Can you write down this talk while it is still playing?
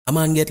A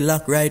man get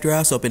locked right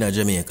ass up in a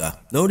Jamaica.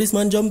 Now this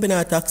man jump in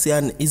a taxi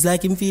and it's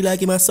like him feel like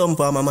him a some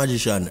form of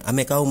magician and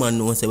make a woman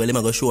know say well him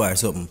a go show her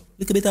something.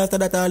 Little bit after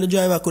that all the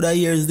driver could have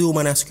hears the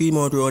woman a scream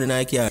out round in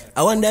her car.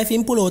 I wonder if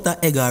him pull out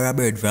a egg or a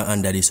bird from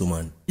under this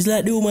woman. It's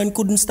like the woman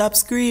couldn't stop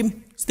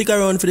scream. Stick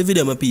around for the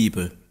video my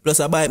people. Plus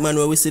a bike man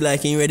where we see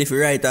like him ready for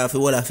write off the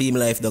whole of him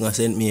life down at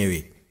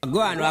StMary. Go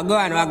on.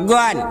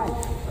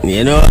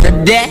 You know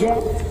today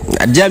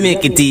at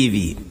JamAiKi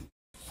TV.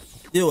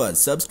 Viewers,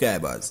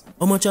 subscribers,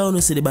 how much I want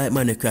to see the bike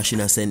man crashing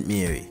at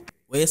StMary?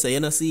 What you say, you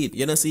not see it?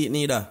 You not see it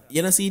neither?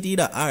 You not see it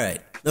either? Alright.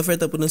 No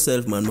fret up on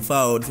yourself, man. I'm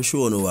forward for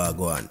sure no what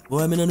go on.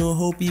 Boy, I don't know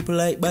how people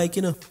like bike,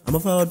 you know. I'm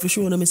forward for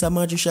sure no miss a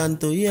magician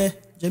too, yeah.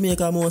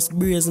 Jamaica most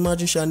brazen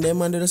magician, them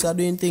man they just are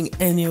doing thing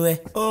anyway.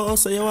 Oh,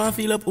 so you want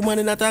to feel up woman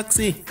in a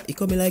taxi? He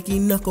coming like he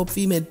knock up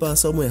female pan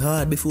somewhere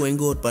hard before he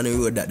go out on the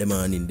road that the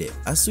man in there.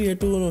 I swear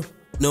to you.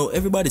 Now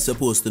everybody's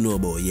supposed to know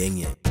about Yeng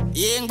Yeng.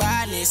 Yeng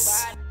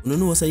badness. You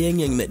know say Yeng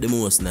Yeng make the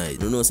most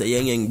nice. You know say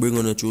Yeng Yeng bring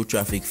on through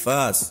traffic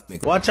fast.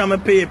 Watch out my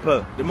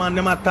people. The man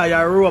them a tie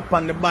a rope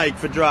on the bike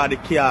for draw the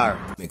car.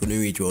 Make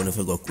you reach round if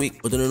you go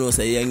quick. But you know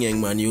say Yeng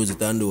Yeng man use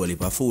it and do a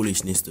heap of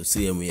foolishness to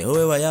same way.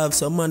 However you have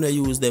some man that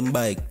use them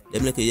bike.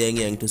 Them like a Yeng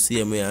Yeng to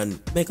same way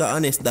and make a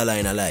honest dollar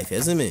in a life.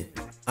 You see me?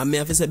 And me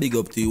have to say big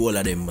up to you all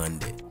of them man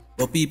there.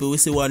 But people we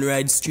see one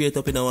ride straight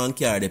up in a one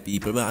car the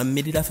people man and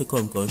me did have to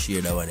come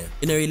share that one.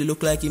 It don't really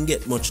look like him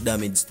get much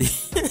damage still.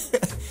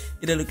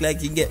 It don't look like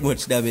he get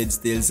much damage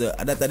still, so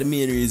that's the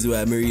main reason why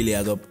I really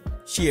have to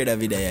share that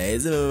video. You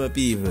see my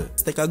people?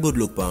 Let's take a good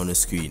look on the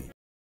screen.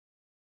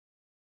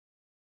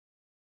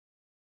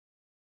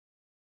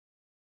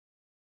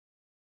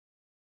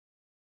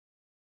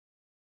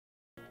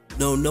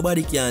 Now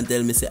nobody can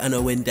tell me say I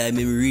know when time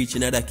him reach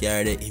another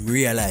car there, him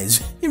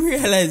realize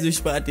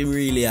which part him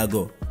really a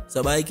go.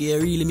 So bike you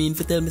really mean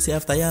to tell me say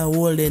after you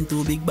hold them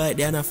two big bike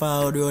there and a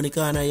forward around the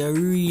corner you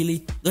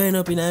really going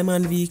up in a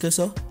man vehicle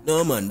so?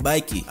 No man,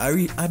 bikey,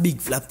 a big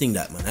flap thing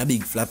that man, a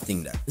big flap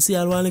thing that. You see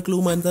all one little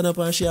woman turn up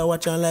and she a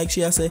watch and like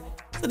she a say,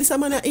 so this a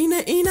man a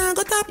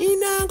go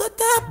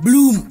top.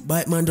 Bloom!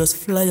 Bike man just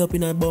fly up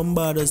in a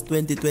Bombardos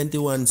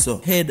 2021 so.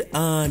 Head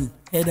on.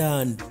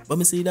 But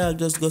me see dog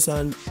just goes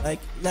on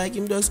like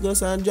him just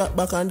goes on drop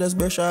back and just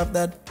brush off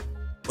that.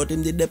 But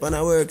him did dep on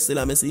a work still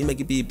and I see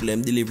make people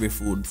them deliver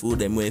food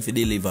them when if you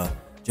deliver.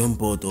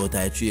 Jump out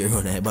I tree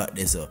run I back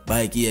there so.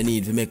 Bike you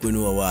need to make we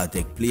know what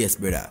take place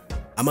brother.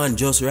 A man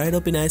just ride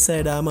up in the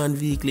side of a man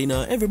vehicle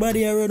now.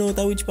 Everybody a run out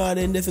of which part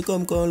then if you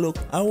come look.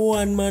 And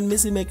one man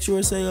missy make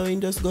sure say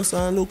you just go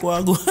and look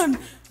what go on.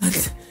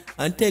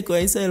 And take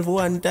himself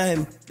one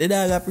time. The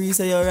dog a pre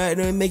say you right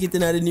now make it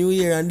in the new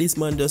year and this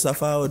man just a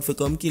forward for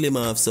come kill him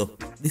off so.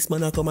 This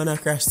man a come and a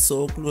crash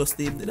so close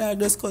to him. The dog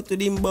just cut to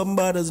him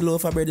Bombardos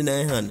loaf of bread in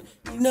his hand.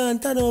 He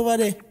not turn over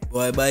there.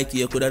 Boy bike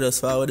you could have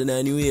just forward in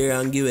the new year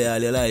and give away all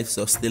your life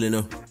so still you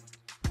know.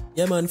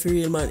 Yeah man for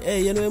real man.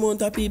 Hey you know the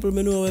amount of people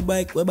me know we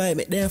bike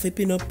make them have to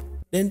pin up.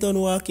 Then turn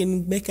walk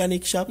in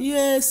mechanic shop.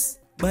 Yes.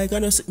 Bike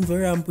are not sitting for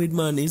ramp with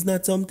man, it's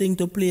not something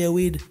to play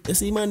with. You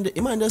see man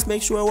just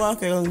make sure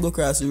walk and go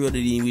across the road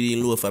with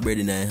him loaf of bread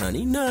in his hand.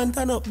 He not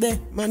turn up there.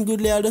 Man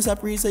goodly I'll just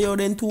appreciate you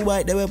then two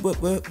bike they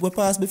we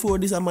pass before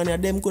this and man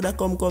and them could have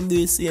come do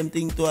the same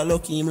thing to a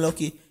lucky him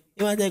lucky.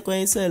 He want to take for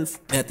himself.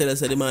 I tell us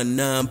the man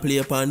nah play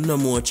upon no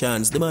more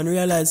chance. The man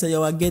realize say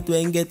you get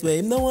where and get where.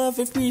 Him no want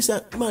to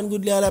appreciate man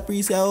goodly I'll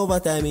appreciate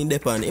overtime in the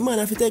pan. He man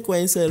have to take for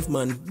himself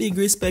man. Big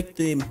respect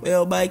to him. Where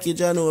your bike you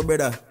know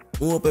brother.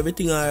 I hope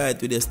everything alright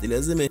with you still,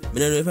 you see me? I don't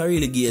know if I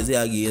really gaze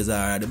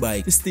or the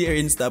bike. The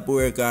steering stop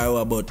work or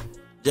what, but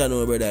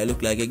Jano brother, I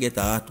look like I get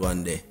a hot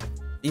one day.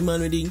 The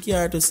man we didn't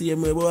care to see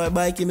him, boy,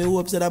 bike him, I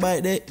hope so that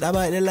bike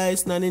the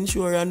license and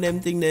insurance and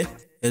them thing there.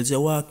 Else you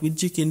walk with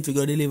chicken to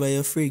go deliver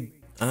your frig.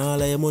 And all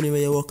of your money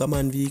when you walk a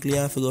man vehicle, you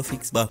have to go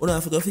fix back. You don't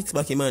have to go fix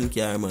back your man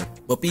car, man.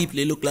 But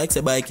people look like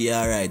the bike you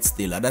alright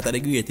still, and that's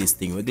the greatest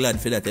thing. We're glad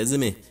for that, you see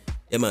me?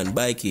 Yeah man,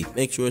 bikey,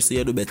 make sure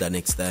you do better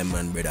next time,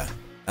 man, brother.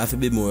 Have to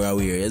be more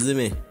aware, you see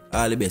me?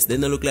 All the best. They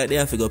don't look like they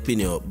have to go pin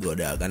you up, go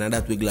dog. And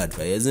that we glad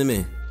for, you see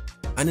me?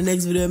 And the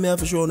next video, I have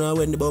to show now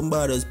when the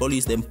Bombardos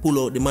police them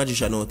pull out the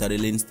magician out of the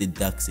LINSTEAD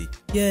taxi.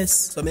 Yes,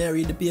 so may I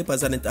read the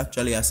papers and it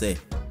actually I say.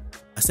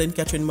 A St.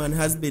 Catherine man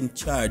has been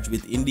charged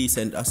with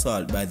indecent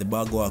assault by the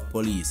Bogwalk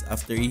police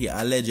after he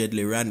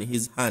allegedly ran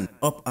his hand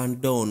up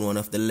and down one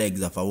of the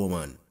legs of a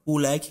woman, who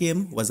like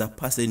him was a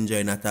passenger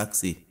in a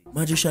taxi.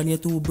 Magician, you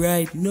too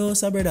bright. No,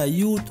 sir, brother,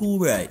 you too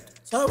bright.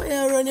 So how you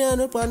run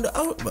your up and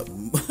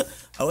down?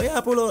 How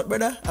you pull out,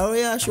 brother? How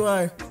you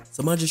sure?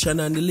 So magician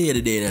and the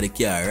lady there in the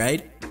car,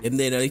 right? Them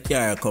there in the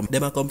car come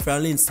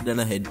from LINSTEAD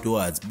and head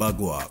towards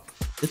Bogwalk.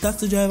 The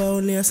taxi driver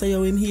only say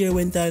yo him here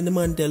when time the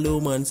man tell the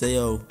woman say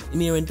yo. Him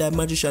here when time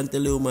magician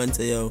tell the woman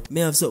say yo. Me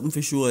have something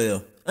for sure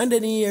yo. And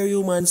then he hear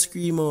you man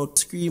scream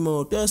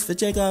out. Just for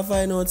check and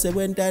find out, say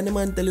when time the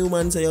man tell you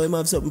man say, yo, him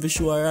have something for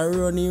sure, I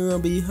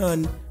rub his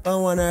hand,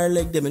 and one her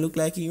leg them, it look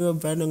like he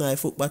rub from down,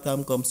 foot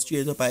bottom come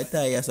straight up I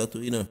tie or so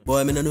too, you know.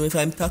 Boy, I don't know if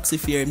I'm taxi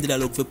fare, him did I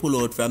look for pull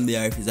out from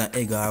there if he's an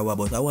egg or what,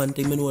 but I one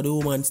thing I know the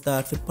woman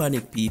start for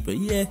panic people.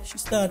 Yeah, she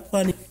start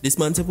panic. This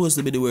man supposed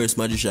to be the worst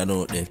magician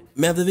out there.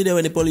 Me have the video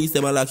when the police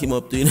them lock him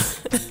up too, you know.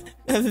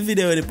 I have the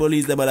video when the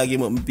police them lock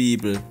him up,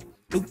 people.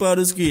 Look for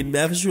the screen,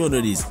 I have to show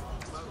you this.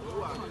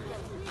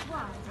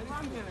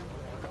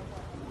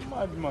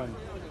 Man.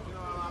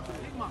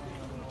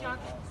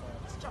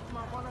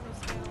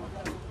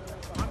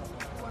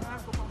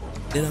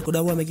 Then I could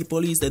have make the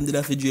police them did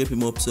have to drape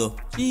him up so.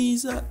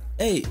 Jesus.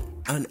 Hey,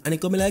 and he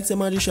come like some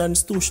magician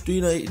stush to,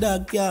 you know,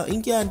 dog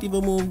he can't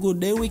even move good.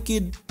 They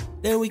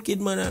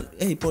wicked man. And,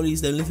 hey,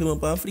 police them lift him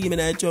up and free him in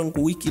a chunk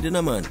wicked, you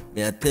know, man.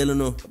 Me I tell you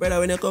no. Brother,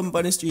 when you come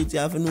on the street, you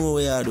have to know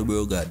what you do,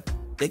 bro, God.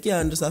 They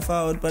can't just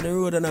forward on the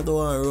road and I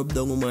go and rub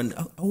down woman.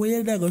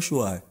 Where did I go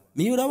show her?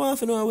 Me would have want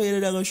to know where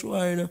did I go show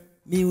her, you know.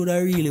 Me would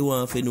have really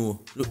want to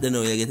know. Look then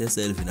now you get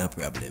yourself in a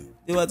problem.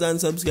 See what on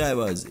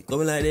subscribers.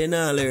 Coming like they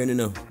not learn, you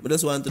know. I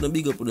just want to know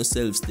big up on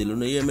yourself still. You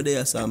know, hear me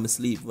there, saw me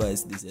sleep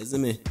voice this, you see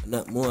me?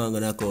 Not more I'm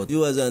gonna cut.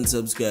 Viewers and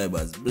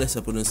subscribers, bless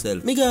up on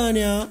yourself. Me gone,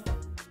 yeah.